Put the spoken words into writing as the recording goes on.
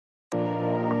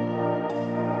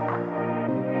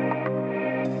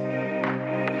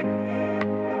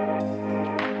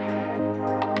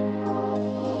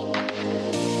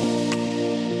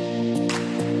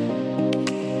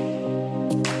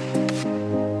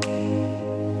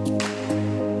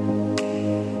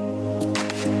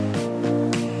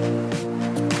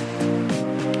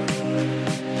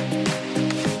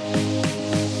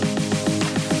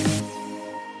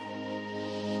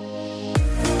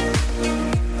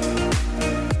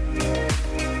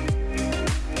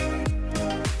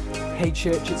Hey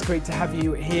church, it's great to have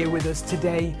you here with us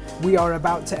today. We are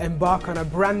about to embark on a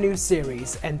brand new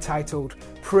series entitled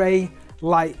Pray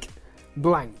Like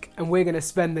Blank. And we're going to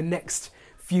spend the next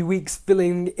few weeks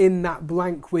filling in that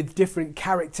blank with different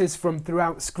characters from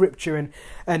throughout Scripture.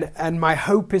 And my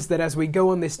hope is that as we go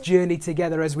on this journey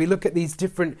together, as we look at these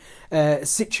different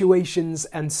situations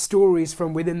and stories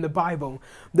from within the Bible,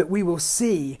 that we will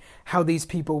see how these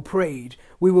people prayed.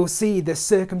 We will see the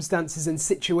circumstances and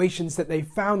situations that they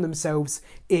found themselves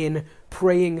in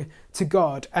praying to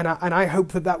God. And I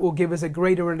hope that that will give us a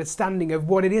greater understanding of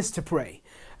what it is to pray,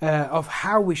 of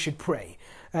how we should pray.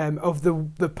 Of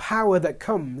the power that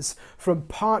comes from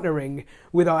partnering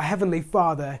with our Heavenly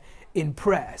Father in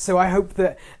prayer. So I hope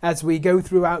that as we go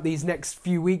throughout these next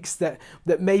few weeks that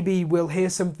maybe we'll hear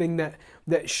something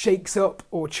that shakes up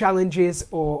or challenges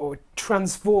or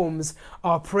transforms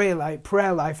our prayer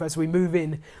life as we move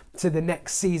in to the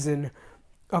next season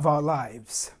of our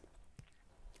lives.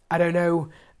 I don't know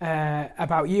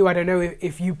about you. I don't know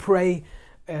if you pray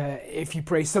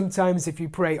sometimes, if you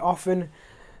pray often.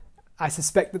 I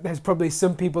suspect that there's probably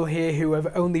some people here who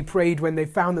have only prayed when they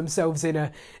found themselves in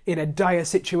a dire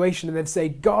situation, and they'd say,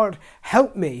 God,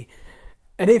 help me.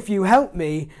 And if you help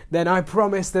me, then I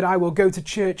promise that I will go to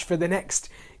church for the next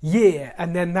year.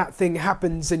 And then that thing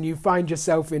happens and you find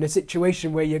yourself in a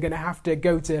situation where you're going to have to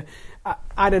go to,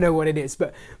 I don't know what it is.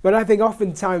 But I think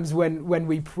oftentimes when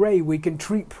we pray, we can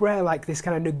treat prayer like this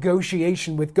kind of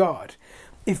negotiation with God.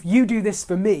 If you do this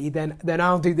for me, then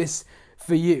I'll do this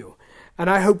for you. And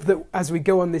I hope that as we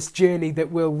go on this journey that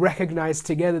we'll recognize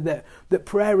together that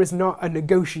prayer is not a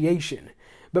negotiation,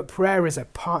 but prayer is a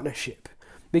partnership.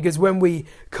 Because when we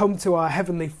come to our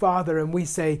Heavenly Father and we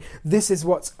say, this is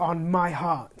what's on my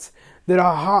heart, that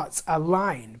our hearts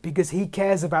align because He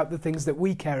cares about the things that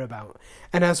we care about.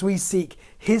 And as we seek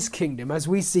His kingdom, as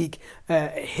we seek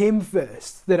Him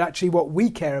first, that actually what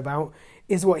we care about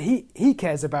is what he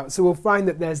cares about. So we'll find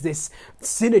that there's this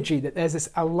synergy, that there's this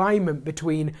alignment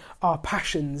between our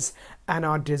passions and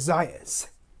our desires.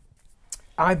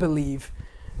 I believe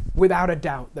without a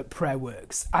doubt that prayer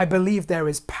works. I believe there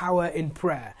is power in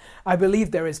prayer. I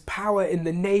believe there is power in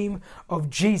the name of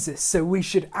Jesus. So we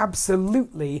should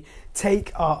absolutely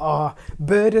take our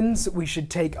burdens, we should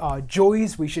take our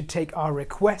joys, we should take our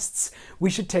requests, we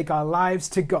should take our lives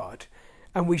to God.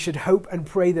 And we should hope and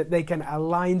pray that they can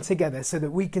align together so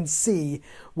that we can see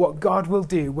what God will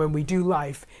do when we do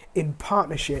life in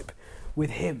partnership with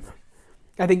Him.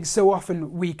 I think so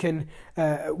often we can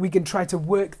try to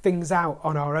work things out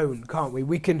on our own, can't we?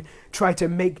 We can try to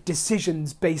make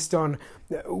decisions based on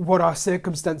what our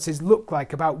circumstances look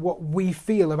like, about what we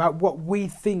feel, about what we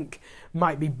think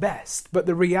might be best. But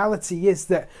the reality is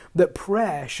that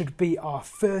prayer should be our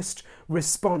first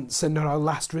response and not our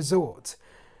last resort.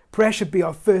 Prayer should be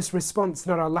our first response,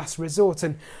 not our last resort.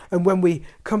 And when we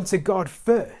come to God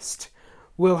first,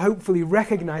 we'll hopefully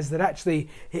recognize that actually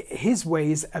His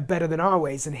ways are better than our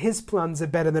ways and His plans are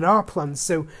better than our plans.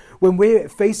 So when we're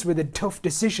faced with a tough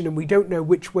decision and we don't know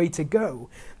which way to go,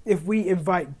 if we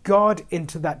invite God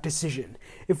into that decision,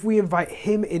 if we invite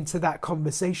Him into that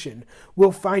conversation,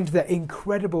 we'll find that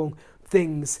incredible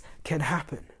things can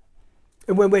happen.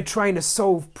 And when we're trying to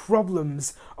solve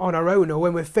problems on our own, or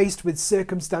when we're faced with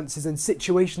circumstances and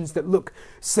situations that look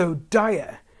so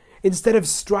dire, instead of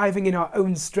striving in our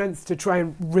own strength to try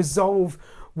and resolve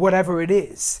whatever it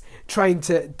is, trying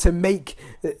to make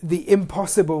the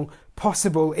impossible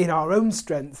possible in our own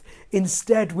strength,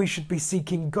 instead we should be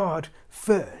seeking God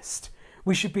first.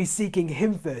 We should be seeking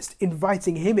Him first,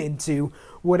 inviting Him into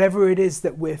whatever it is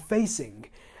that we're facing.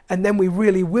 And then we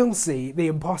really will see the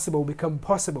impossible become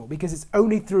possible, because it's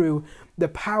only through the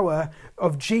power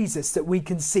of Jesus that we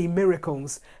can see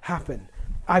miracles happen.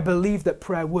 I believe that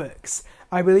prayer works.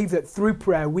 I believe that through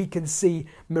prayer we can see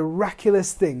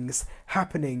miraculous things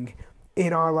happening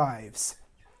in our lives.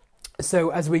 So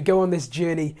as we go on this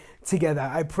journey together,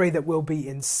 I pray that we'll be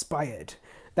inspired,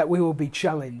 that we will be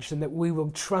challenged, and that we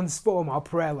will transform our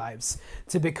prayer lives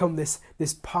to become this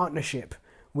partnership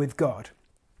with God.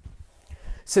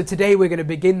 So today we're going to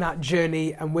begin that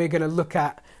journey and we're going to look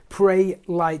at pray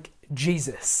like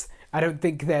Jesus. I don't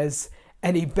think there's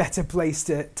any better place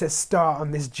to start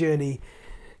on this journey,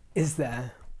 is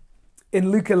there?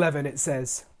 In Luke 11 it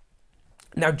says,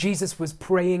 "Now Jesus was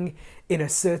praying in a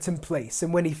certain place,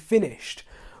 and when He finished,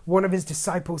 one of His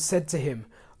disciples said to Him,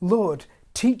 'Lord,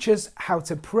 teach us how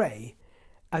to pray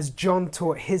as John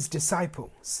taught his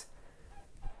disciples.'"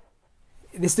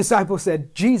 This disciple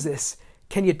said, "Jesus,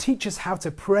 can you teach us how to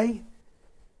pray?"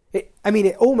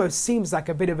 It almost seems like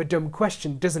a bit of a dumb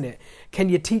question, doesn't it? Can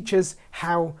you teach us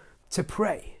how to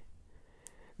pray?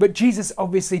 But Jesus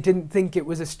obviously didn't think it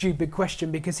was a stupid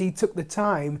question because he took the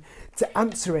time to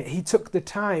answer it. He took the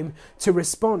time to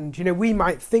respond. You know, we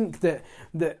might think that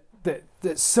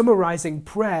summarizing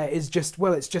prayer is just,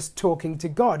 well, it's just talking to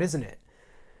God, isn't it?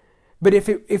 But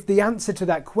if the answer to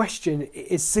that question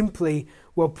is simply,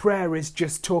 well, prayer is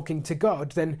just talking to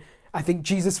God, then I think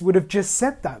Jesus would have just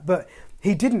said that. But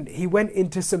he didn't. He went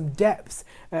into some depth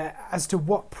as to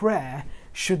what prayer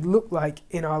should look like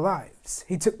in our lives.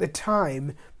 He took the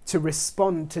time to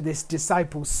respond to this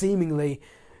disciple's seemingly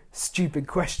stupid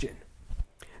question.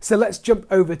 So let's jump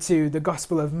over to the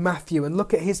Gospel of Matthew and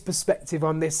look at his perspective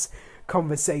on this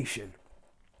conversation.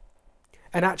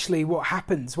 And actually what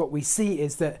happens, what we see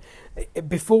is that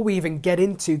before we even get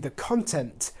into the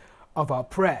content of our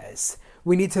prayers,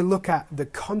 we need to look at the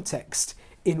context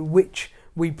in which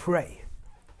we pray.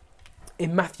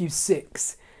 In Matthew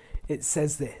 6, it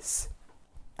says this,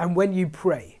 "And when you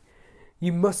pray,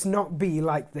 you must not be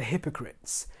like the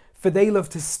hypocrites, for they love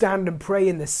to stand and pray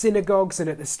in the synagogues and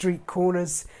at the street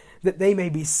corners, that they may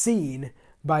be seen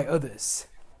by others.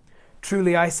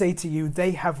 Truly I say to you,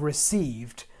 they have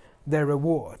received their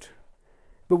reward.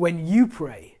 But when you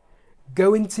pray,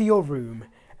 go into your room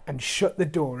and shut the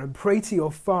door and pray to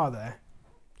your Father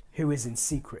who is in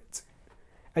secret.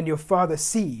 And your Father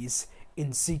sees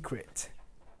in secret.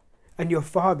 And your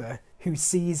Father who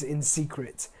sees in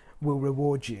secret will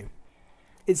reward you."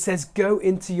 It says, go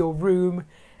into your room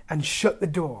and shut the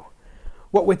door.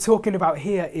 What we're talking about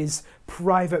here is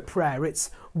private prayer. It's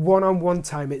one-on-one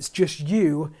time. It's just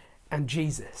you and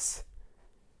Jesus.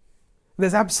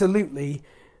 There's absolutely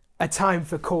a time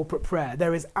for corporate prayer.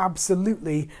 There is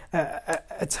absolutely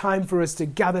a time for us to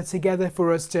gather together,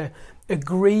 for us to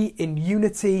agree in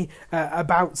unity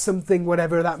about something,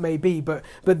 whatever that may be. But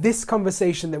this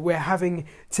conversation that we're having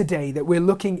today, that we're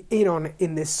looking in on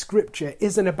in this scripture,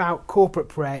 isn't about corporate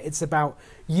prayer. It's about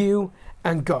you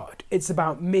and God. It's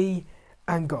about me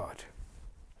and God.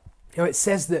 You know, it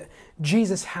says that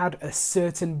Jesus had a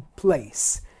certain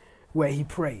place where he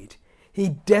prayed. He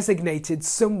designated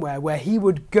somewhere where he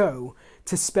would go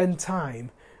to spend time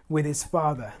with his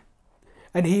Father.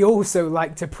 And he also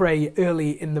liked to pray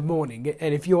early in the morning.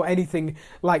 And if you're anything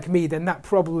like me, then that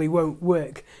probably won't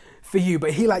work for you.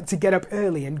 But he liked to get up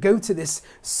early and go to this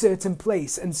certain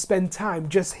place and spend time,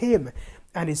 just him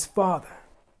and his Father.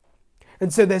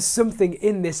 And so there's something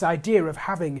in this idea of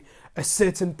having a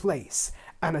certain place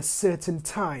and a certain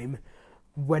time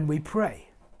when we pray.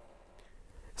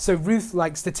 So Ruth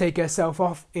likes to take herself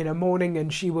off in a morning,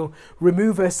 and she will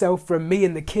remove herself from me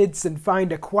and the kids and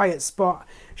find a quiet spot.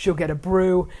 She'll get a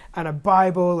brew and a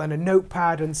Bible and a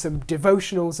notepad and some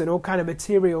devotionals and all kind of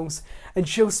materials, and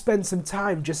she'll spend some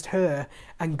time, just her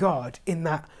and God, in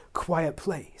that quiet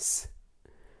place.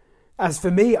 As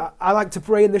for me, I like to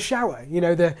pray in the shower. You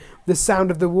know, the sound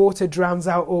of the water drowns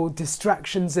out all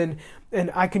distractions, and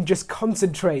I can just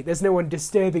concentrate. There's no one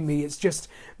disturbing me. It's just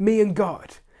me and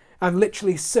God. I'm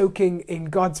literally soaking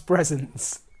in God's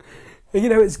presence. You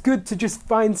know, it's good to just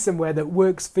find somewhere that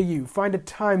works for you. Find a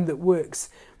time that works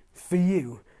for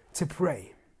you to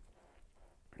pray.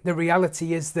 The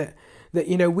reality is that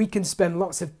you know, we can spend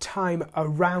lots of time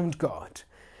around God,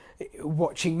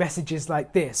 watching messages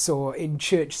like this, or in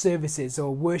church services,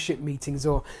 or worship meetings,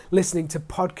 or listening to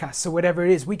podcasts, or whatever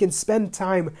it is. We can spend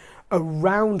time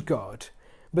around God,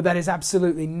 but that is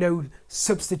absolutely no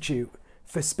substitute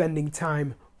for spending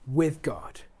time with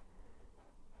God.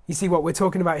 You see, what we're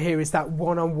talking about here is that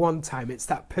one-on-one time. It's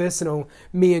that personal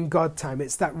me and God time.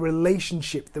 It's that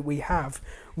relationship that we have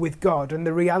with God. And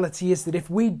the reality is that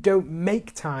if we don't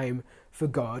make time for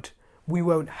God, we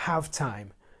won't have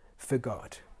time for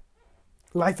God.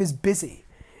 Life is busy.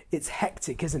 It's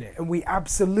hectic, isn't it? And we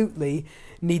absolutely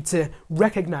need to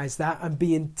recognize that and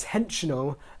be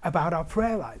intentional about our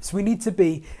prayer lives. We need to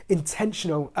be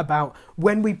intentional about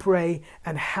when we pray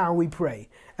and how we pray,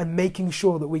 and making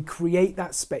sure that we create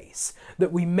that space,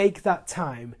 that we make that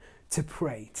time to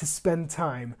pray, to spend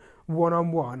time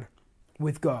one-on-one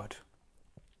with God.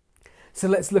 So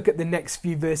let's look at the next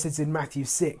few verses in Matthew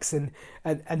 6, and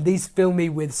these fill me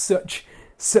with such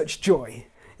joy.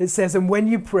 It says, "And when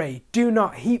you pray, do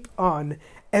not heap on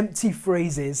empty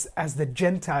phrases as the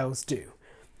Gentiles do,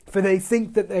 for they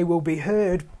think that they will be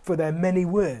heard for their many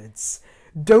words.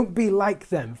 Don't be like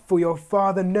them, for your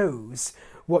Father knows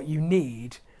what you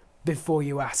need before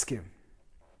you ask him."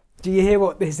 Do you hear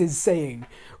what this is saying?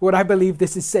 What I believe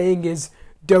this is saying is,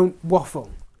 don't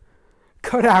waffle.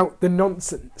 Cut out the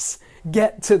nonsense.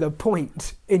 Get to the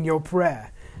point in your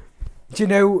prayer. Do you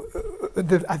know,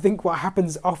 I think what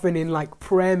happens often in like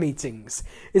prayer meetings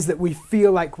is that we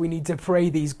feel like we need to pray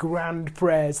these grand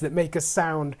prayers that make us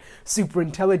sound super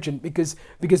intelligent because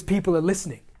people are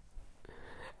listening.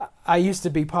 I used to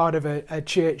be part of a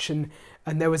church, and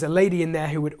there was a lady in there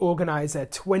who would organize a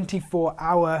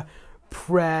 24-hour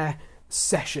prayer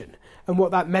session. And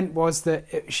what that meant was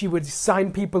that she would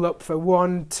sign people up for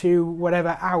 1, 2,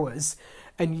 whatever hours.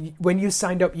 And when you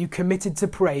signed up, you committed to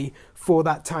pray for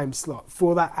that time slot,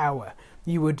 for that hour.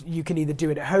 You can either do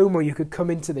it at home or you could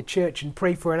come into the church and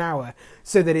pray for an hour,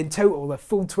 so that in total, a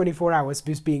full 24 hours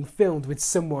was being filled with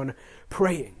someone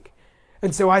praying.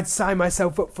 And so I'd sign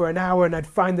myself up for an hour, and I'd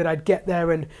find that I'd get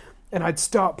there and I'd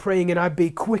start praying, and I'd be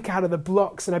quick out of the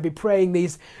blocks, and I'd be praying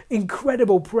these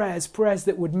incredible prayers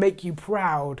that would make you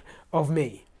proud of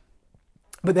me.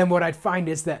 But then what I'd find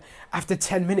is that after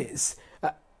 10 minutes,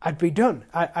 I'd be done.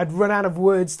 I'd run out of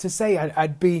words to say.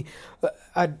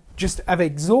 I'd just have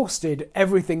exhausted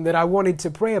everything that I wanted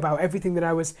to pray about, everything that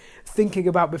I was thinking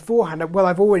about beforehand. Well,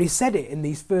 I've already said it in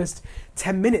these first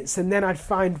 10 minutes, and then I'd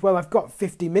find, well, I've got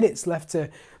 50 minutes left to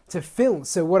fill.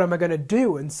 So what am I going to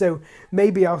do? And so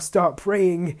maybe I'll start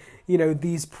praying,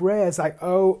 these prayers like,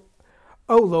 oh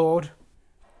Lord,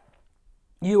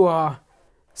 you are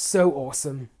so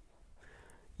awesome.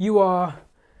 You are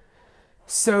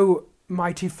so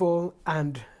mightyful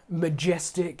and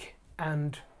majestic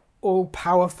and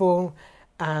all-powerful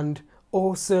and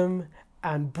awesome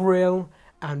and brill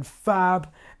and fab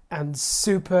and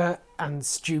super and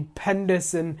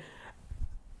stupendous. And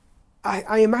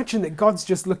I imagine that God's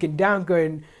just looking down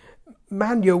going,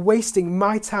 man, you're wasting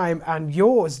my time and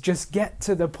yours. Just get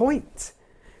to the point.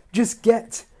 Just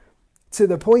get to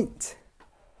the point.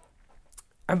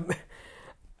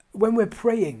 When we're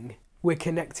praying, we're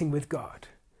connecting with God.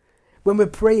 When we're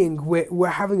praying, we're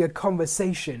having a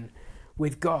conversation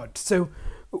with God. So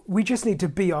we just need to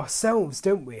be ourselves,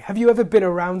 don't we? Have you ever been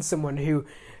around someone who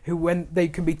when they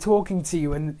can be talking to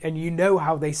you and you know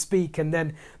how they speak, and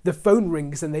then the phone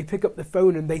rings and they pick up the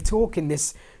phone and they talk in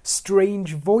this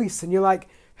strange voice, and you're like,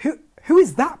 who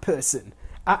is that person?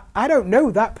 I don't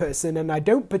know that person, and I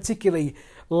don't particularly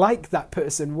like that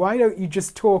person. Why don't you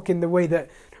just talk in the way that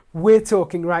we're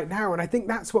talking right now? And I think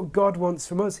that's what God wants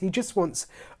from us. He just wants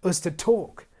us to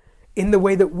talk in the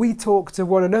way that we talk to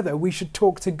one another. We should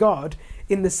talk to God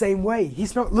in the same way.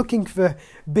 He's not looking for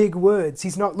big words.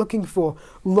 He's not looking for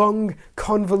long,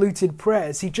 convoluted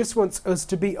prayers. He just wants us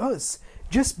to be us.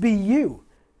 Just be you.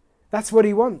 That's what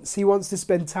he wants. He wants to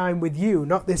spend time with you,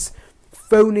 not this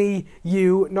phony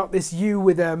you, not this you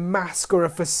with a mask or a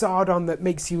facade on that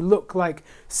makes you look like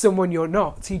someone you're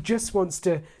not. He just wants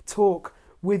to talk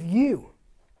with you.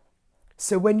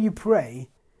 So when you pray,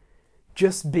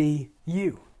 just be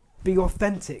you. Be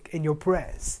authentic in your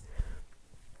prayers.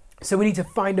 So we need to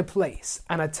find a place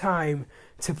and a time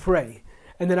to pray.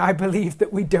 And then I believe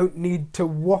that we don't need to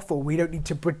waffle. We don't need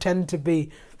to pretend to be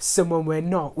someone we're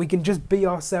not. We can just be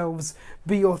ourselves,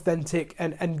 be authentic,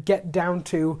 and get down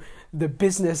to the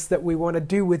business that we want to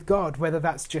do with God, whether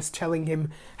that's just telling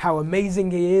him how amazing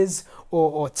he is,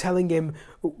 or telling him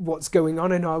what's going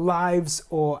on in our lives,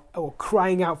 or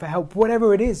crying out for help.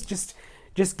 Whatever it is, just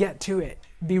get to it.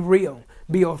 Be real.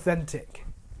 Be authentic.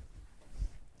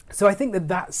 So I think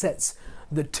that sets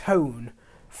the tone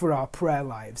for our prayer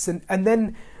lives. And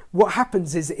then what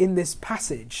happens is, in this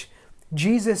passage,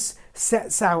 Jesus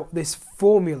sets out this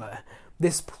formula,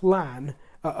 this plan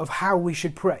of how we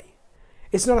should pray.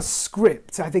 It's not a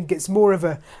script. I think it's more of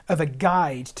a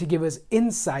guide to give us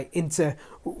insight into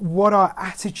what our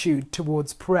attitude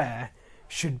towards prayer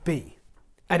should be.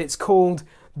 And it's called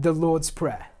the Lord's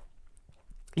Prayer.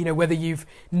 Whether you've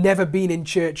never been in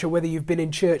church or whether you've been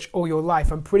in church all your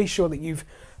life, I'm pretty sure that you've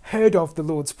heard of the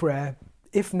Lord's Prayer.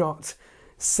 If not,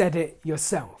 said it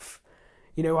yourself.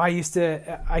 I used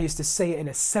to say it in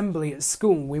assembly at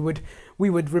school. We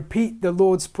would repeat the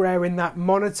Lord's Prayer in that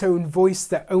monotone voice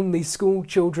that only school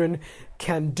children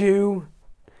can do.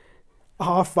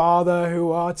 Our Father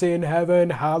who art in heaven,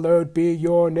 hallowed be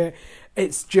your name.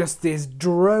 It's just this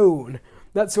drone.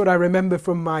 That's what I remember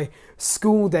from my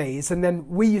school days. And then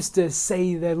we used to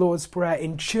say the Lord's Prayer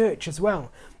in church as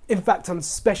well. In fact, on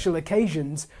special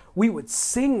occasions, we would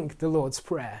sing the Lord's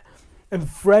Prayer. And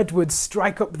Fred would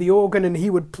strike up the organ and he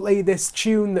would play this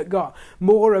tune that got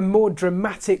more and more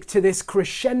dramatic to this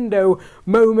crescendo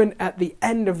moment at the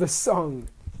end of the song.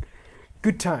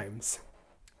 Good times.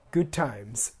 Good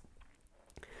times.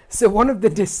 So one of the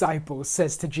disciples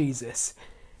says to Jesus,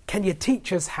 "Can you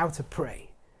teach us how to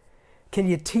pray? Can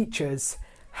you teach us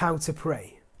how to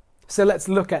pray?" So let's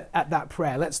look at that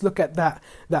prayer. Let's look at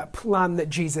that plan that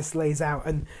Jesus lays out.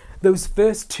 And those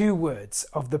first two words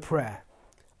of the prayer,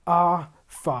 Our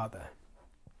Father.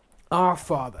 Our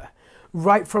Father.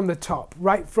 Right from the top,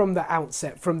 right from the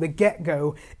outset, from the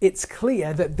get-go, it's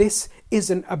clear that this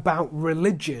isn't about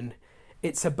religion,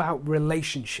 it's about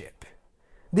relationship.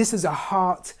 This is a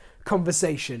heart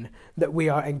conversation that we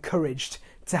are encouraged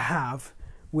to have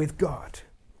with God.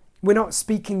 We're not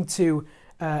speaking to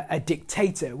a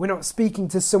dictator. We're not speaking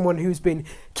to someone who's been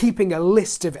keeping a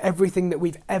list of everything that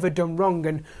we've ever done wrong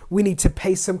and we need to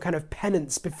pay some kind of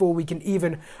penance before we can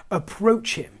even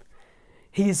approach him.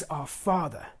 He's our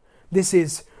Father. This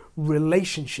is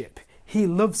relationship. He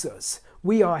loves us.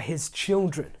 We are his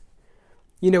children.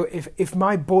 You know, if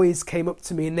my boys came up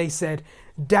to me and they said,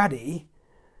 Daddy,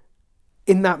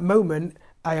 in that moment,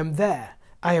 I am there.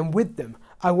 I am with them.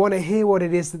 I want to hear what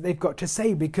it is that they've got to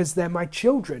say because they're my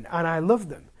children and I love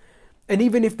them. And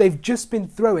even if they've just been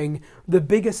throwing the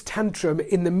biggest tantrum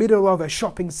in the middle of a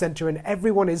shopping centre and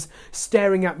everyone is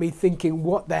staring at me thinking,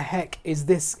 what the heck is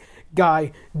this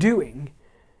guy doing?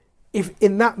 If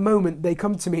in that moment they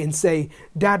come to me and say,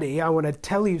 Daddy, I want to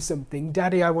tell you something.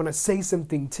 Daddy, I want to say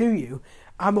something to you.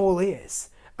 I'm all ears.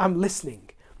 I'm listening.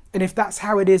 And if that's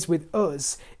how it is with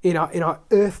us in our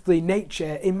earthly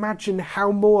nature, imagine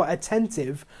how more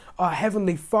attentive our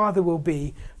Heavenly Father will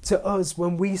be to us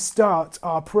when we start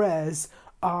our prayers,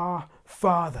 Our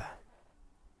Father.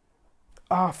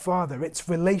 Our Father. It's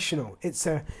relational. It's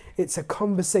a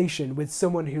conversation with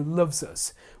someone who loves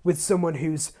us, with someone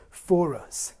who's for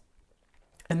us.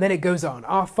 And then it goes on,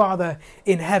 Our Father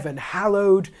in heaven,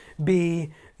 hallowed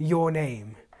be your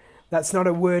name. That's not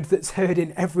a word that's heard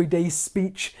in everyday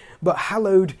speech, but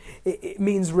hallowed, it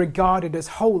means regarded as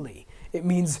holy. It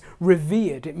means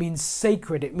revered. It means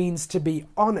sacred. It means to be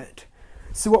honoured.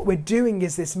 So what we're doing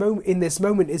is in this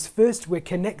moment is first we're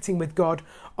connecting with God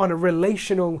on a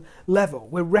relational level.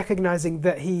 We're recognizing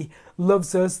that he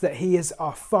loves us, that he is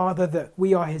our Father, that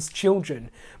we are his children.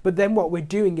 But then what we're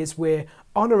doing is we're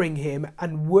honouring him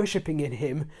and worshipping in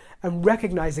him and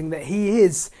recognizing that he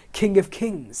is King of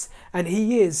Kings and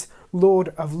he is Lord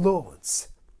of Lords.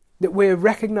 That we're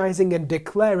recognizing and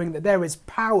declaring that there is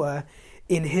power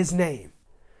in his name.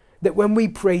 That when we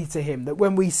pray to him, that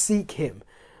when we seek him,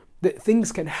 that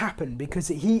things can happen because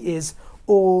he is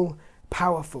all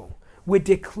powerful. We're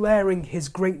declaring his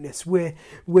greatness.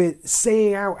 We're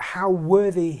saying out how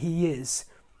worthy he is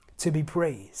to be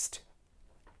praised.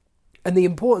 And the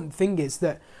important thing is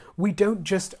that we don't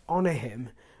just honour him.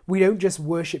 We don't just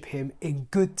worship him in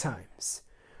good times.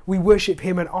 We worship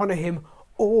him and honour him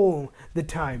all the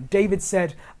time. David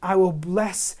said, I will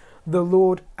bless the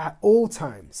Lord at all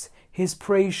times. His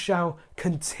praise shall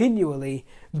continually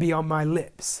be on my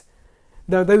lips.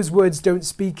 Now, those words don't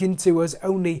speak into us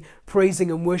only praising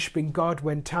and worshipping God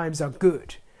when times are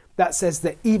good. That says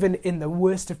that even in the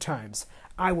worst of times,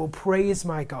 I will praise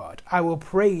my God. I will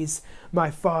praise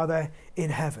my Father in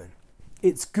heaven.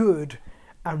 It's good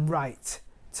and right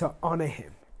to honour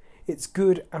him. It's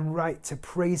good and right to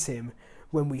praise him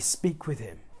when we speak with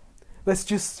him. Let's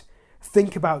just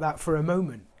think about that for a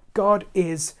moment. God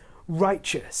is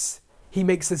righteous. He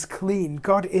makes us clean.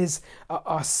 God is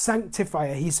our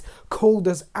sanctifier. He's called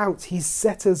us out. He's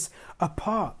set us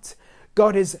apart.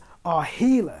 God is our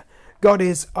healer. God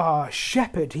is our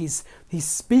shepherd. He's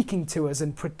speaking to us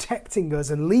and protecting us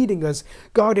and leading us.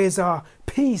 God is our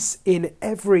peace in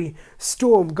every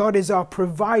storm. God is our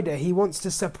provider. He wants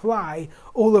to supply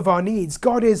all of our needs.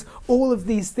 God is all of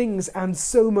these things and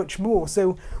so much more.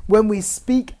 So when we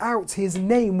speak out his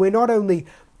name, we're not only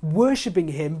worshipping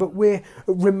him, but we're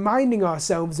reminding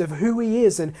ourselves of who he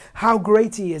is and how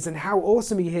great he is and how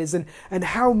awesome he is and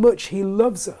how much he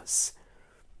loves us.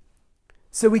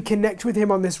 So we connect with him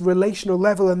on this relational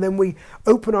level, and then we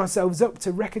open ourselves up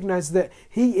to recognize that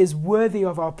he is worthy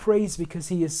of our praise because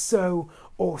he is so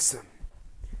awesome.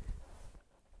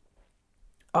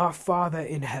 Our Father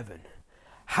in heaven,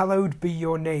 hallowed be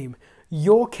your name.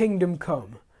 Your kingdom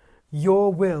come,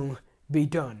 your will be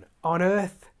done on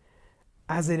earth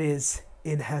as it is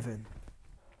in heaven.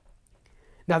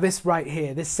 Now this right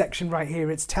here, this section right here,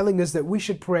 it's telling us that we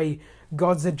should pray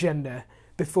God's agenda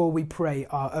before we pray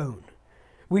our own.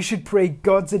 We should pray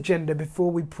God's agenda before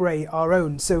we pray our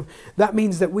own. So that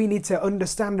means that we need to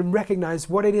understand and recognize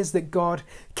what it is that God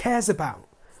cares about.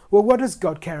 Well, what does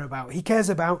God care about? He cares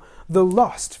about the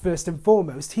lost, first and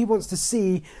foremost. He wants to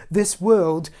see this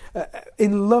world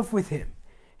in love with him.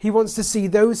 He wants to see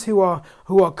those who are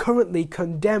currently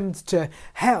condemned to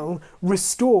hell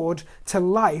restored to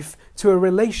life, to a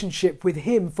relationship with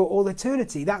him for all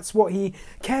eternity. That's what he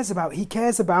cares about. He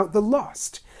cares about the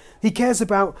lost. He cares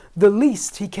about the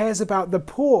least. He cares about the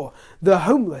poor, the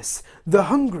homeless, the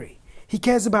hungry. He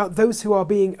cares about those who are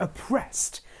being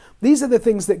oppressed. These are the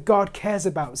things that God cares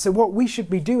about. So what we should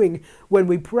be doing when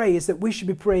we pray is that we should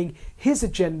be praying his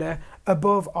agenda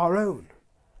above our own.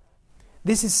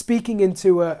 This is speaking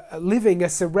into living a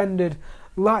surrendered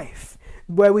life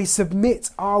where we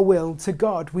submit our will to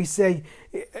God. We say,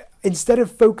 instead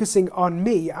of focusing on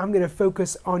me, I'm going to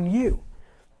focus on you.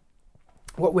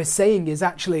 What we're saying is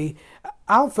actually,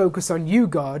 I'll focus on you,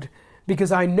 God,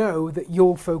 because I know that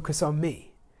you'll focus on me.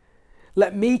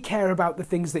 Let me care about the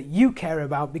things that you care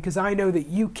about because I know that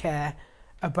you care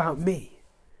about me.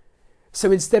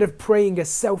 So instead of praying a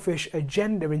selfish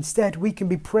agenda, instead we can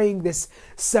be praying this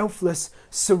selfless,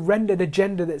 surrendered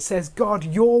agenda that says, God,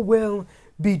 your will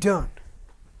be done.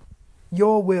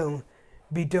 Your will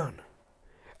be done.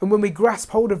 And when we grasp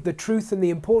hold of the truth and the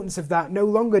importance of that, no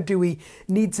longer do we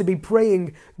need to be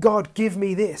praying, God, give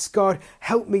me this. God,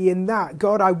 help me in that.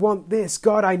 God, I want this.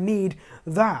 God, I need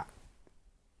that.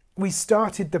 We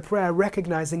started the prayer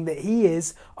recognizing that he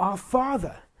is our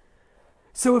Father.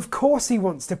 So of course he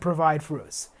wants to provide for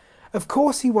us. Of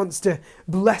course he wants to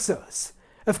bless us.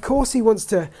 Of course he wants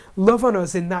to love on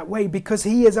us in that way because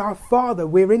he is our Father.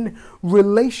 We're in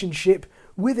relationship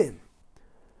with him.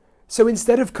 So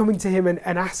instead of coming to him and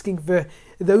asking for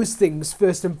those things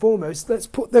first and foremost, let's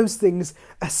put those things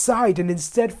aside and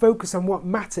instead focus on what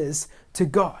matters to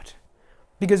God.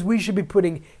 Because we should be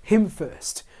putting him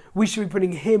first. We should be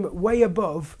putting him way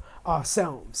above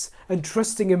ourselves and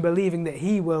trusting and believing that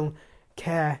he will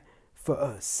care for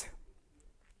us.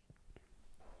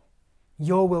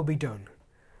 Your will be done,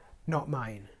 not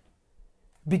mine.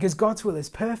 Because God's will is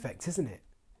perfect, isn't it?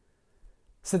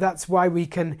 So that's why we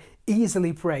can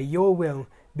easily pray, your will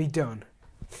be done,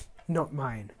 not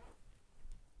mine.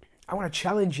 I want to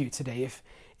challenge you today.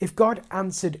 If God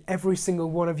answered every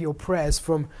single one of your prayers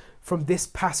from this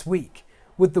past week,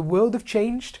 would the world have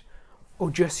changed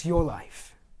or just your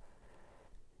life?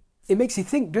 It makes you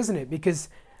think, doesn't it? Because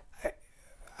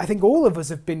I think all of us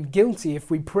have been guilty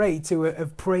if we pray to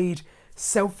have prayed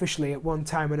selfishly at one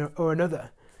time or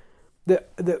another.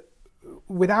 That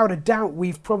without a doubt,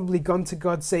 we've probably gone to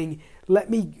God saying, let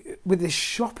me, with this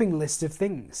shopping list of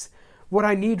things, what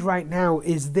I need right now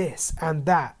is this and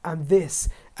that and this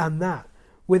and that,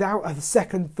 without a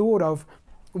second thought of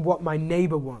what my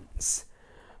neighbor wants,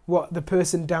 what the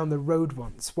person down the road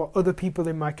wants, what other people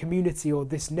in my community or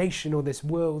this nation or this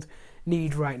world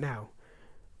need right now.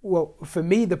 Well, for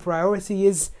me, the priority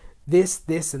is this,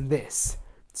 this, and this.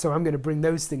 So I'm going to bring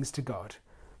those things to God.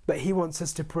 But he wants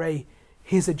us to pray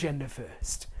his agenda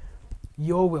first.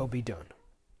 Your will be done.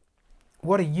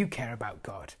 What do you care about,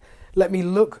 God? Let me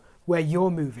look where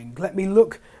you're moving. Let me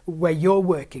look where you're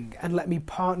working, and let me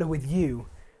partner with you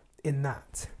in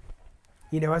that.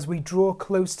 You know, as we draw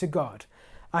close to God,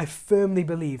 I firmly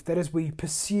believe that as we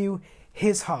pursue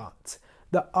his heart,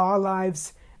 that our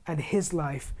lives and his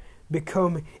life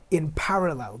become in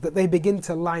parallel, that they begin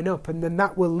to line up, and then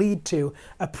that will lead to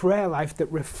a prayer life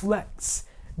that reflects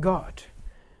God.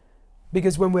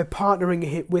 Because when we're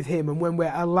partnering with him and when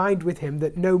we're aligned with him,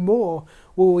 that no more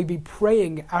will we be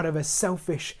praying out of a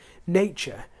selfish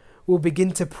nature. We'll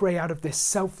begin to pray out of this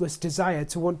selfless desire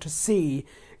to want to see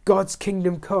God's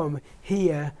kingdom come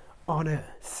here on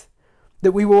earth.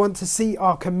 That we will want to see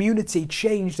our community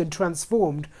changed and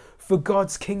transformed for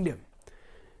God's kingdom.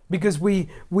 Because we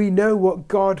know what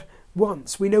God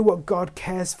wants. We know what God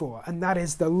cares for, and that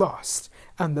is the lost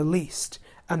and the least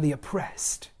and the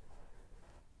oppressed.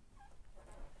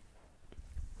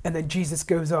 And then Jesus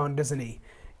goes on, doesn't he?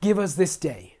 Give us this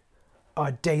day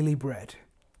our daily bread.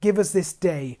 Give us this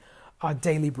day our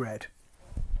daily bread.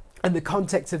 And the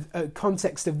context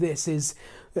of this is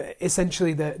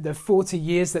essentially the 40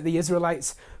 years that the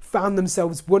Israelites found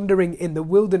themselves wandering in the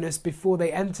wilderness before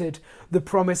they entered the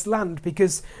promised land.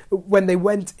 Because when they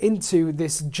went into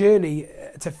this journey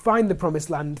to find the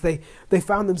promised land, they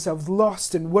found themselves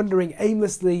lost and wandering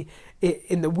aimlessly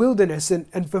in the wilderness.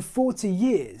 And for 40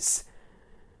 years,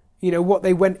 you know, what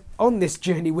they went on this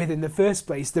journey with in the first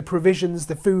place, the provisions,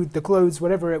 the food, the clothes,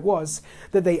 whatever it was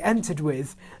that they entered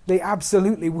with, they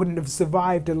absolutely wouldn't have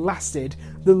survived and lasted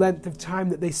the length of time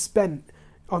that they spent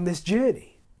on this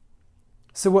journey.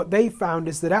 So what they found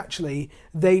is that actually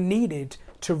they needed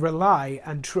to rely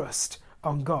and trust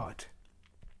on God.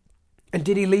 And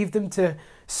did he leave them to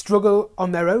struggle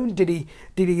on their own? Did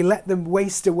he let them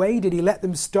waste away? Did he let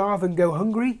them starve and go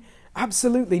hungry?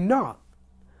 Absolutely not.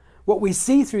 What we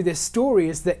see through this story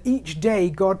is that each day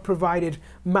God provided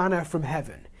manna from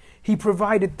heaven. He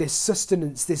provided this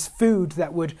sustenance, this food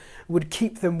that would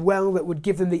keep them well, that would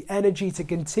give them the energy to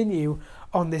continue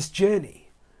on this journey.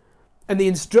 And the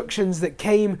instructions that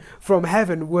came from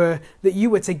heaven were that you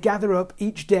were to gather up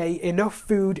each day enough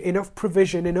food, enough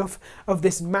provision, enough of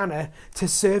this manna to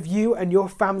serve you and your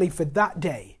family for that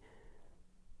day,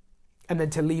 and then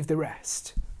to leave the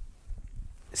rest.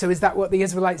 So is that what the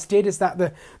Israelites did? Is that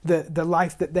the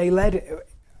life that they led?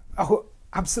 Oh,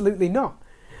 absolutely not.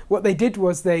 What they did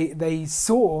was they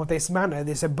saw this manna,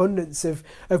 this abundance of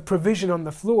provision on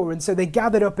the floor, and so they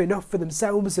gathered up enough for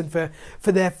themselves and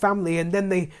for their family, and then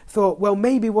they thought, well,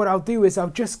 maybe what I'll do is I'll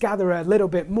just gather a little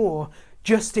bit more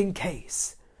just in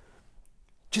case.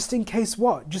 Just in case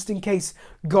what? Just in case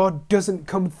God doesn't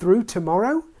come through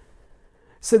tomorrow?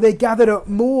 So they gathered up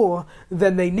more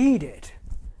than they needed.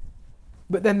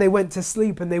 But then they went to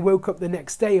sleep and they woke up the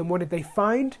next day, and what did they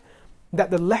find? That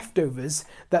the leftovers,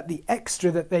 that the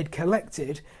extra that they'd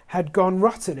collected had gone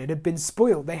rotten. It had been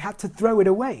spoiled. They had to throw it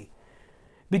away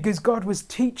because God was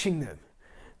teaching them.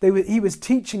 He was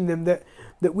teaching them that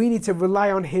we need to rely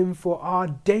on him for our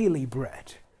daily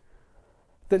bread.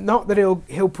 That not that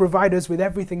he'll provide us with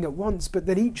everything at once, but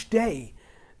that each day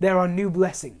there are new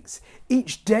blessings.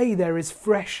 Each day there is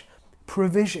fresh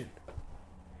provision.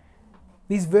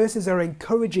 These verses are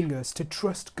encouraging us to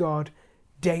trust God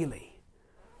daily.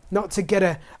 Not to get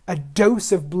a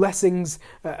dose of blessings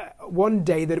one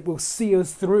day that will see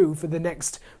us through for the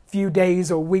next few days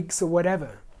or weeks or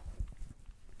whatever.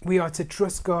 We are to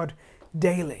trust God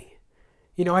daily.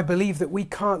 You know, I believe that we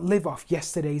can't live off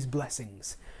yesterday's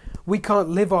blessings. We can't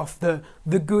live off the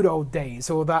good old days,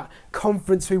 or that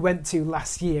conference we went to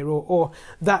last year, or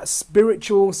that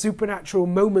spiritual, supernatural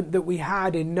moment that we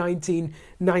had in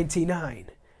 1999.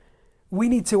 We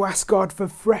need to ask God for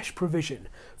fresh provision,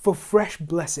 for fresh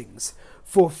blessings,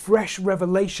 for fresh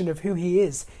revelation of who he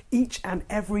is each and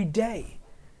every day.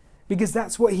 Because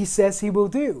that's what he says he will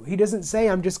do. He doesn't say,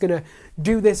 I'm just going to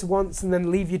do this once and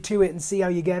then leave you to it and see how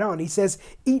you get on. He says,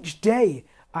 each day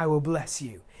I will bless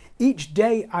you. Each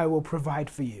day I will provide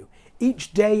for you.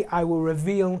 Each day I will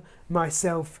reveal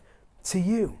myself to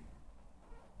you.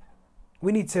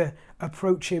 We need to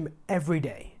approach him every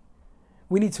day.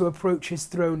 We need to approach his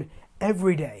throne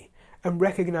every day and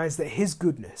recognize that his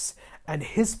goodness and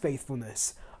his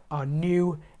faithfulness are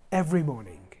new every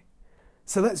morning.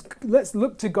 So let's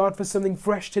look to God for something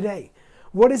fresh today.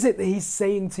 What is it that he's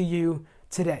saying to you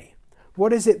today?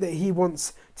 What is it that he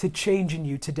wants to change in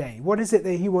you today? What is it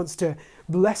that he wants to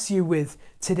bless you with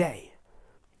today?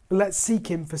 Let's seek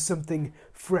him for something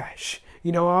fresh.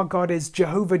 You know, our God is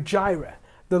Jehovah Jireh.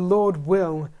 The Lord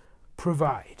will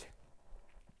provide.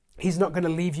 He's not going to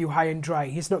leave you high and dry.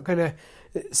 He's not going to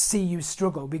see you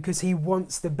struggle, because he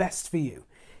wants the best for you.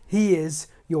 He is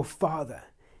your Father.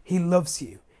 He loves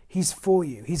you. He's for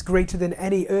you. He's greater than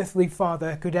any earthly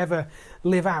father could ever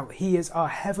live out. He is our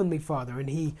heavenly Father, and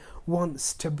he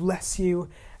wants to bless you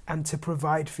and to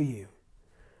provide for you.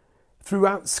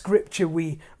 Throughout Scripture,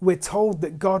 we're told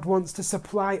that God wants to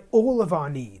supply all of our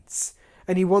needs,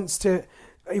 and he wants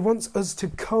us to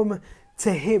come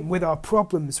to him with our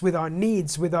problems, with our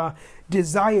needs, with our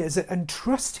desires, and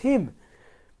trust him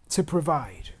to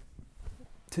provide,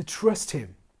 to trust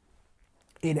him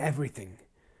in everything.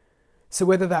 So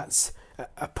whether that's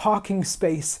a parking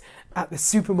space at the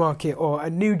supermarket, or a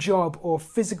new job, or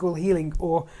physical healing,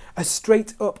 or a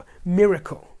straight up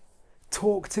miracle,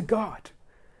 talk to God.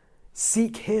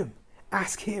 Seek him.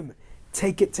 Ask him.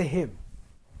 Take it to him.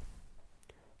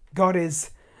 God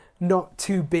is not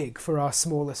too big for our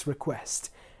smallest request,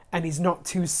 and he's not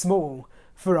too small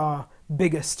for our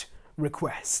biggest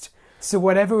request. So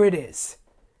whatever it is,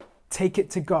 take it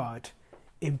to God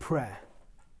in prayer.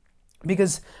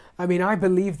 Because, I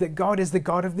believe that God is the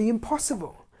God of the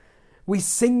impossible. We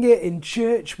sing it in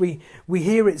church, we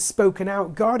hear it spoken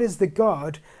out. God is the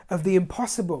God of the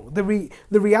impossible. The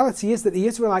reality is that the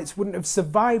Israelites wouldn't have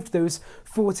survived those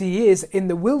 40 years in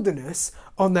the wilderness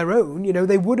on their own. You know,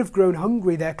 they would have grown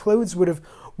hungry, their clothes would have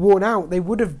worn out, they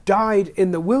would have died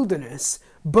in the wilderness,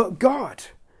 but God,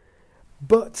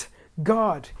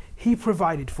 he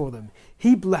provided for them.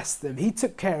 He blessed them. He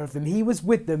took care of them. He was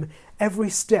with them every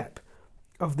step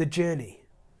of the journey.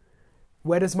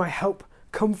 Where does my help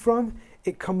come from?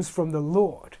 It comes from the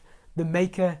Lord, the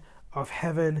maker of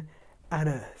heaven and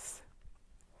earth.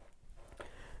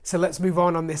 So let's move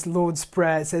on this Lord's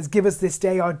Prayer. It says, give us this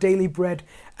day our daily bread,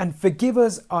 and forgive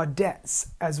us our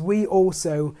debts as we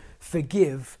also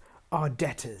forgive our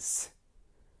debtors.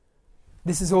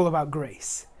 This is all about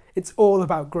grace. It's all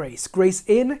about grace. Grace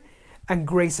in and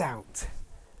grace out.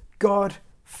 God,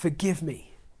 forgive me.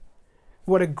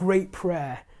 What a great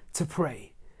prayer to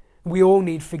pray. We all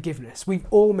need forgiveness. We've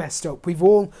all messed up. We've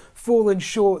all fallen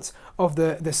short of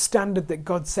the standard that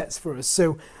God sets for us.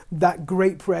 So that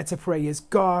great prayer to pray is,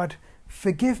 God,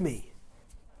 forgive me.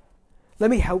 Let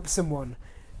me help someone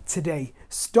today.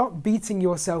 Stop beating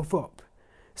yourself up.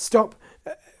 Stop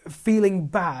feeling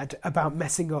bad about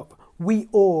messing up. We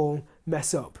all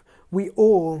mess up. We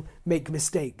all make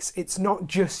mistakes. It's not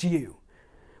just you.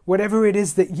 Whatever it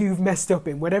is that you've messed up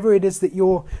in, whatever it is that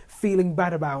you're feeling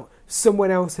bad about,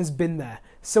 someone else has been there.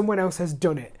 Someone else has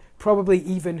done it, probably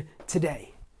even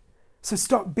today. So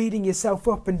stop beating yourself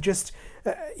up and just,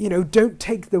 don't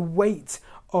take the weight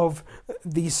of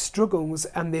these struggles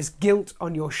and this guilt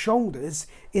on your shoulders.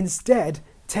 Instead,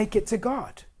 take it to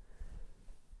God.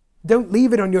 Don't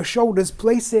leave it on your shoulders.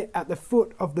 Place it at the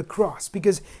foot of the cross,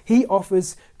 because he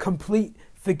offers complete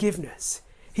forgiveness.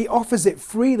 He offers it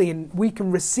freely, and we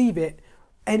can receive it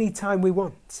anytime we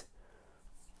want.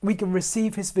 We can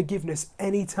receive his forgiveness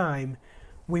anytime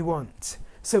we want.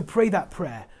 So pray that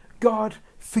prayer. God,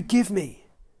 forgive me.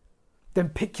 Then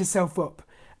pick yourself up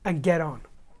and get on.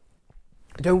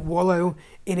 Don't wallow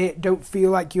in it. Don't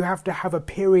feel like you have to have a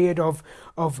period of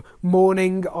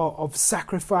mourning, or of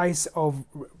sacrifice, of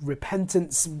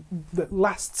repentance that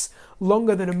lasts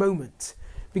longer than a moment.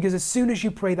 Because as soon as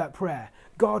you pray that prayer,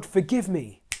 God, forgive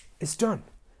me, it's done.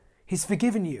 He's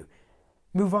forgiven you.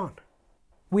 Move on.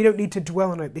 We don't need to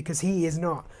dwell on it, because he is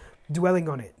not dwelling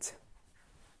on it.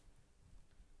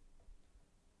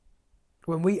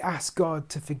 When we ask God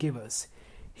to forgive us,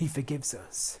 he forgives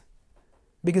us.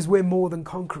 Because we're more than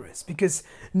conquerors. Because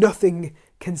nothing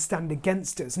can stand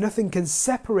against us. Nothing can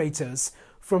separate us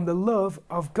from the love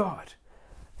of God.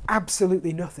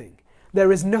 Absolutely nothing.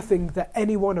 There is nothing that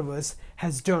any one of us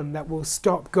has done that will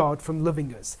stop God from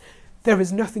loving us. There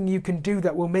is nothing you can do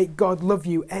that will make God love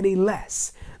you any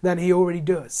less than he already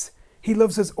does. He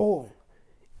loves us all,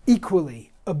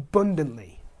 equally,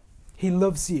 abundantly. He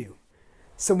loves you.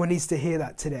 Someone needs to hear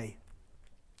that today.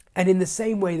 And in the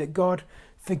same way that God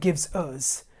forgives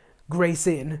us, grace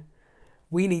in,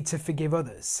 we need to forgive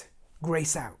others,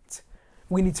 grace out.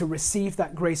 We need to receive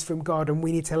that grace from God, and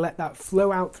we need to let that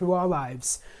flow out through our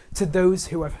lives to those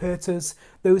who have hurt us,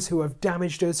 those who have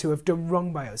damaged us, who have done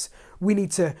wrong by us. We need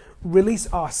to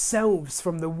release ourselves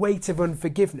from the weight of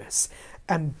unforgiveness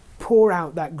and pour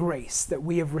out that grace that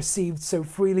we have received so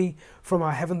freely from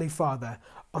our Heavenly Father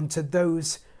onto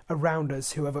those around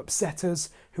us who have upset us,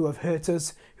 who have hurt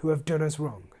us, who have done us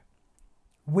wrong.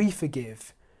 We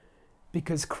forgive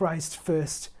because Christ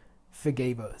first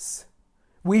forgave us.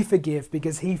 We forgive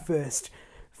because he first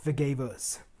forgave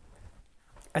us.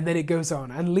 And then it goes on,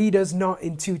 and lead us not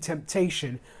into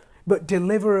temptation, but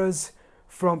deliver us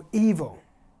from evil.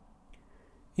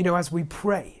 As we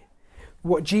pray,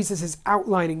 what Jesus is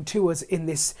outlining to us in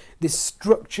this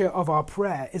structure of our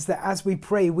prayer is that as we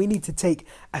pray, we need to take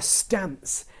a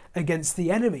stance against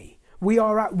the enemy. We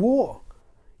are at war.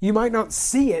 You might not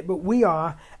see it, but we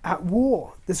are at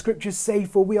war. The scriptures say,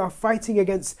 for we are fighting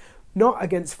not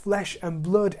against flesh and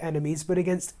blood enemies, but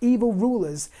against evil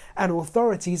rulers and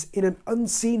authorities in an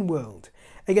unseen world,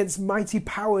 against mighty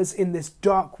powers in this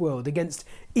dark world, against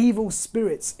evil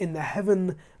spirits in the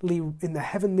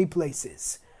heavenly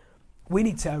places. We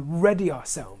need to ready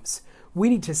ourselves. We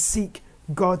need to seek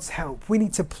God's help. We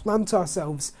need to plant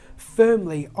ourselves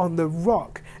firmly on the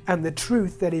rock and the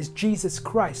truth that is Jesus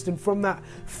Christ. And from that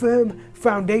firm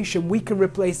foundation, we can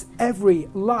replace every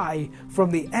lie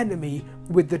from the enemy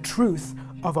with the truth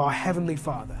of our Heavenly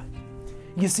Father.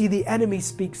 You see, the enemy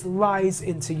speaks lies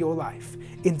into your life,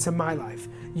 into my life.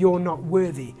 You're not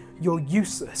worthy. You're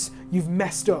useless. You've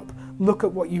messed up. Look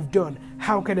at what you've done.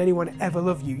 How can anyone ever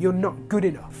love you? You're not good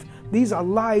enough. These are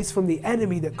lies from the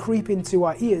enemy that creep into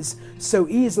our ears so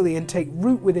easily and take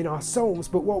root within our souls.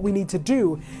 But what we need to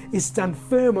do is stand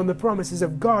firm on the promises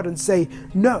of God and say,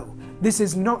 no, this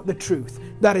is not the truth.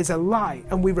 That is a lie.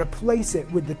 And we replace it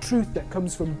with the truth that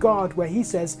comes from God, where he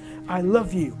says, I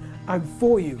love you. I'm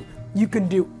for you. You can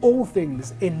do all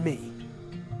things in me.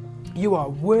 You are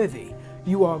worthy.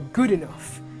 You are good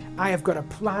enough. I have got a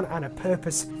plan and a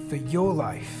purpose for your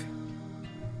life.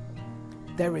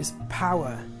 There is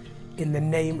power in the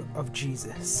name of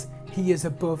Jesus. He is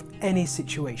above any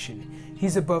situation.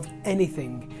 He's above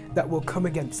anything that will come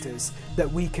against us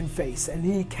that we can face, and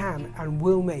he can and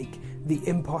will make the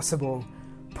impossible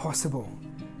possible.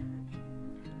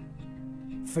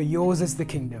 For yours is the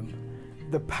kingdom,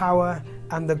 the power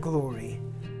and the glory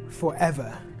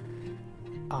forever.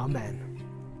 Amen.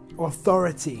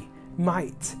 Authority,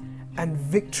 might, and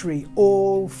victory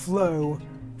all flow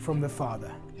from the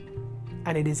Father.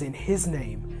 And it is in his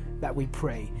name that we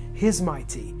pray, his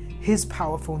mighty, his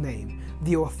powerful name,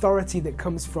 the authority that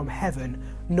comes from heaven,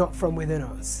 not from within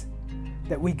us.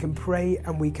 That we can pray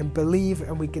and we can believe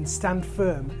and we can stand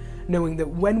firm, knowing that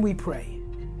when we pray,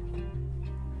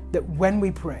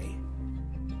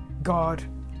 God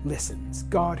listens,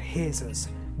 God hears us,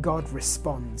 God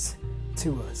responds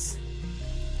to us.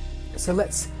 So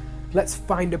let's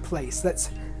find a place, let's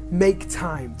make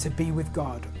time to be with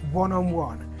God,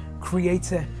 one-on-one,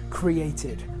 Creator,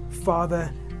 created,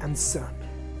 Father and Son.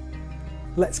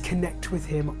 Let's connect with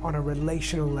Him on a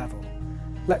relational level.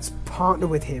 Let's partner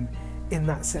with Him in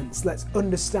that sense. Let's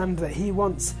understand that He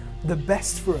wants the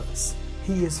best for us.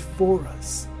 He is for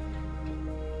us.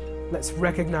 Let's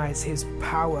recognize His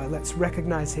power. Let's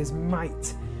recognize His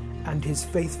might and His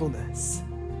faithfulness.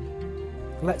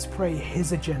 Let's pray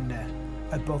His agenda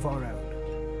above our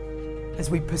own. As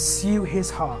we pursue His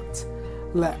heart,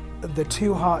 let the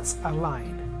two hearts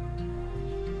align.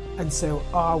 And so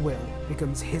our will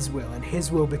becomes His will, and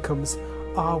His will becomes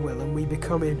our will, and we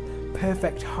become in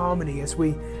perfect harmony as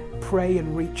we pray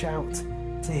and reach out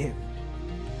to Him.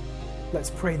 Let's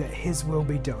pray that His will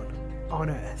be done on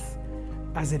earth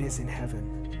as it is in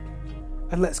heaven.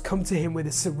 And let's come to Him with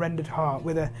a surrendered heart,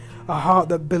 with a heart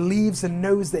that believes and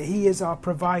knows that He is our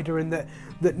provider, and that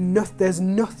there's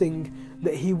nothing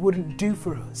that He wouldn't do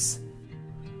for us.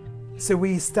 So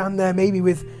we stand there maybe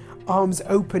with arms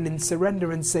open in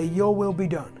surrender and say, your will be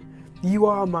done. You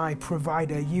are my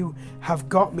provider. You have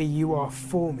got me. You are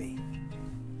for me.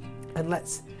 And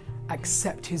let's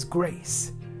accept His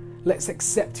grace. Let's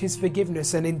accept His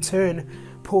forgiveness, and in turn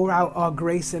pour out our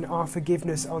grace and our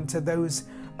forgiveness onto those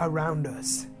around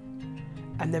us.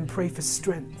 And then pray for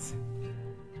strength.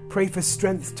 Pray for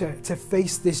strength to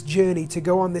face this journey, to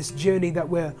go on this journey that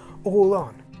we're all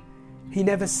on. He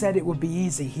never said it would be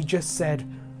easy. He just said,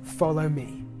 follow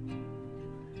me.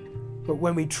 But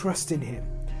when we trust in Him,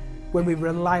 when we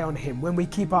rely on Him, when we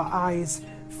keep our eyes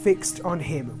fixed on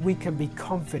Him, we can be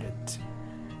confident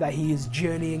that He is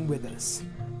journeying with us,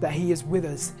 that He is with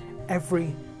us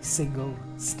every single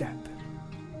step.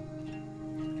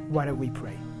 Why don't we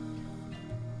pray?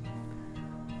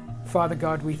 Father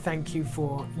God, we thank You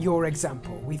for Your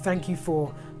example. We thank You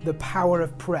for the power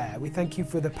of prayer. We thank You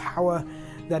for the power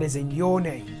that is in Your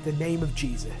name, the name of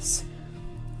Jesus.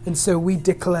 And so we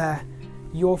declare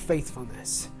Your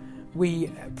faithfulness.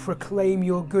 We proclaim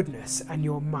Your goodness and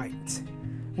Your might.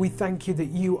 We thank You that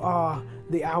You are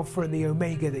the Alpha and the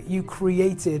Omega, that You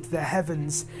created the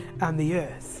heavens and the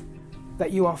earth,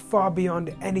 that You are far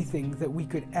beyond anything that we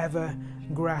could ever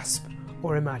grasp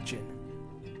or imagine.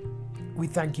 We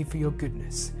thank You for Your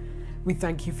goodness. We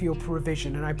thank You for Your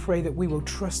provision, and I pray that we will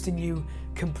trust in You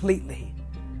completely,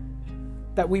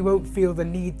 that we won't feel the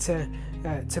need to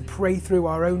pray through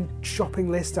our own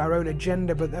shopping list, our own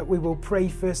agenda, but that we will pray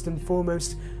first and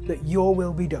foremost that Your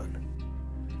will be done,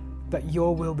 that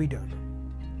Your will be done.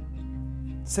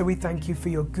 So we thank You for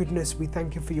Your goodness. We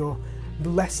thank You for Your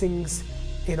blessings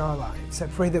in our lives. I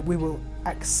pray that we will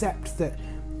accept that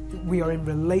we are in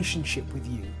relationship with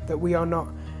You, that we are not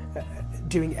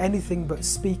doing anything but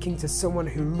speaking to someone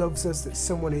who loves us, that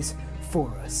someone is for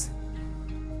us.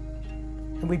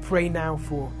 And we pray now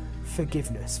for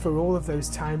forgiveness for all of those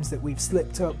times that we've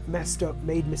slipped up, messed up,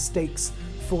 made mistakes,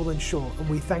 fallen short. And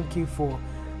we thank You for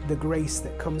the grace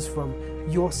that comes from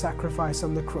Your sacrifice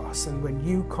on the cross. And when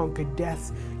You conquered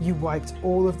death, You wiped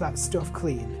all of that stuff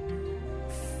clean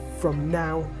from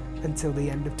now until the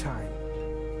end of time.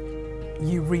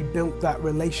 You rebuilt that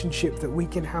relationship that we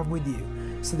can have with You,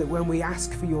 so that when we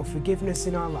ask for Your forgiveness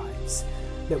in our lives,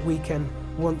 that we can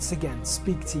once again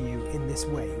speak to You in this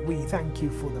way. We thank You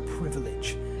for the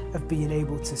privilege of being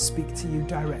able to speak to You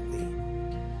directly,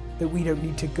 that we don't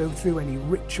need to go through any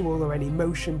ritual or any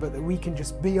motion, but that we can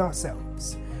just be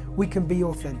ourselves. We can be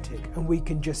authentic, and we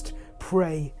can just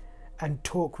pray and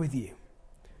talk with You.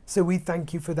 So we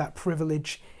thank You for that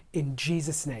privilege in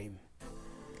Jesus' name.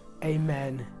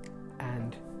 Amen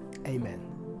and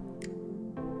amen.